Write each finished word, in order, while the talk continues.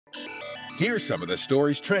Here's some of the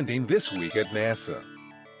stories trending this week at NASA.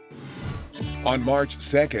 On March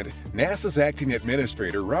 2nd, NASA's acting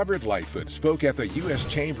administrator Robert Lightfoot spoke at the U.S.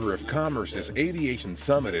 Chamber of Commerce's Aviation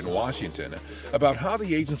Summit in Washington about how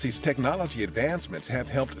the agency's technology advancements have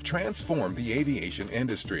helped transform the aviation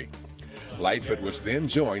industry. Lightfoot was then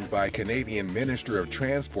joined by Canadian Minister of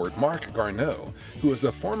Transport Marc Garneau, who is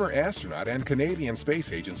a former astronaut and Canadian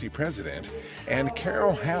Space Agency president, and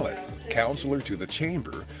Carol Hallett, counselor to the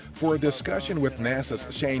Chamber, for a discussion with NASA's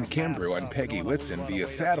Kimbrough and Peggy Whitson via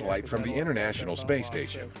satellite from the International Space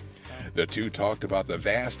Station. The two talked about the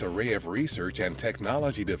vast array of research and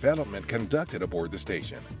technology development conducted aboard the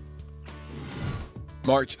station.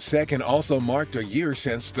 March 2nd also marked a year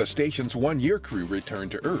since the station's one-year crew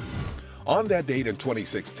returned to Earth. On that date in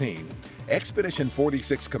 2016, Expedition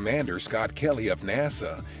 46 Commander Scott Kelly of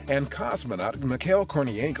NASA and cosmonaut Mikhail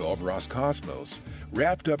Kornienko of Roscosmos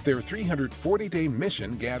wrapped up their 340-day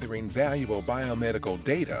mission gathering valuable biomedical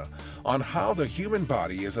data on how the human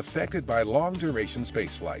body is affected by long-duration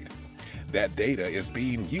spaceflight. That data is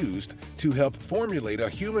being used to help formulate a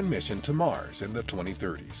human mission to Mars in the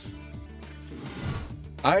 2030s.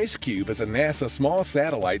 IceCube is a NASA small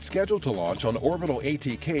satellite scheduled to launch on orbital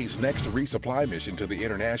ATK's next resupply mission to the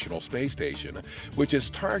International Space Station, which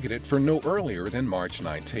is targeted for no earlier than March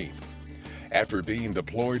 19th. After being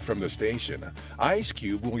deployed from the station,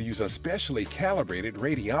 IceCube will use a specially calibrated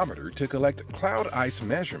radiometer to collect cloud ice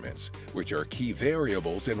measurements, which are key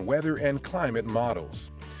variables in weather and climate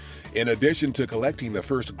models. In addition to collecting the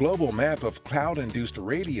first global map of cloud-induced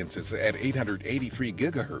radiances at 883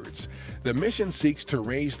 gigahertz, the mission seeks to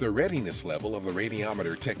raise the readiness level of the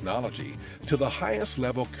radiometer technology to the highest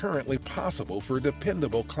level currently possible for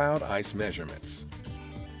dependable cloud ice measurements.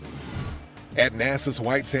 At NASA's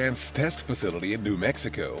White Sands Test Facility in New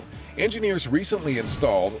Mexico, engineers recently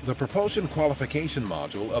installed the Propulsion Qualification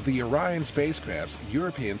module of the Orion spacecraft's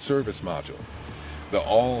European Service Module. The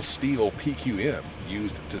all-steel PQM,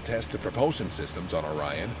 used to test the propulsion systems on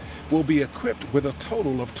Orion, will be equipped with a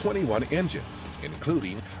total of 21 engines,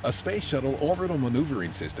 including a Space Shuttle Orbital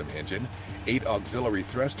Maneuvering System engine, 8 auxiliary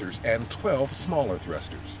thrusters, and 12 smaller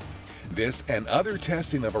thrusters. This and other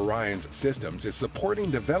testing of Orion's systems is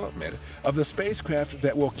supporting development of the spacecraft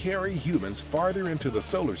that will carry humans farther into the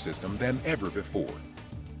solar system than ever before.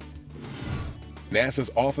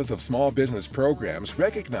 NASA's Office of Small Business Programs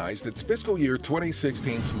recognized its fiscal year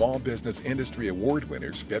 2016 Small Business Industry Award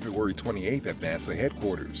winners February 28th at NASA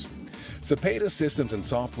headquarters. Cepeda Systems and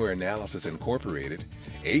Software Analysis Incorporated,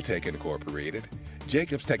 ATEC Incorporated,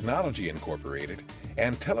 Jacobs Technology Incorporated,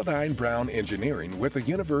 and Teledyne Brown Engineering with the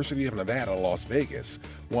University of Nevada, Las Vegas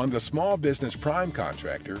won the Small Business Prime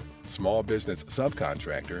Contractor, Small Business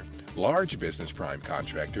Subcontractor, Large Business Prime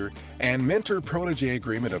Contractor, and Mentor Protege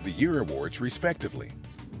Agreement of the Year awards, respectively.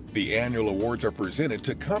 The annual awards are presented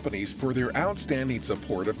to companies for their outstanding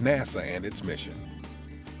support of NASA and its mission.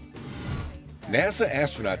 NASA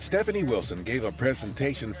astronaut Stephanie Wilson gave a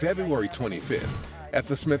presentation February 25th at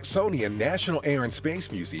the Smithsonian National Air and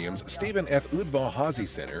Space Museum's Stephen F. Udvar-Hazy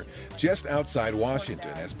Center just outside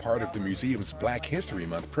Washington as part of the museum's Black History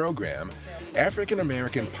Month program, African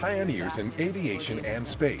American Pioneers in Aviation and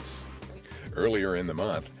Space. Earlier in the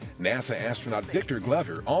month, NASA astronaut Victor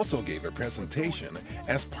Glover also gave a presentation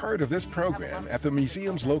as part of this program at the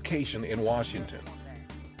museum's location in Washington.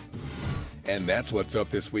 And that's what's up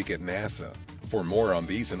this week at NASA. For more on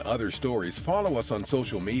these and other stories, follow us on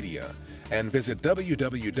social media and visit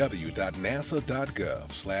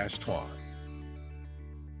www.nasa.gov/twan.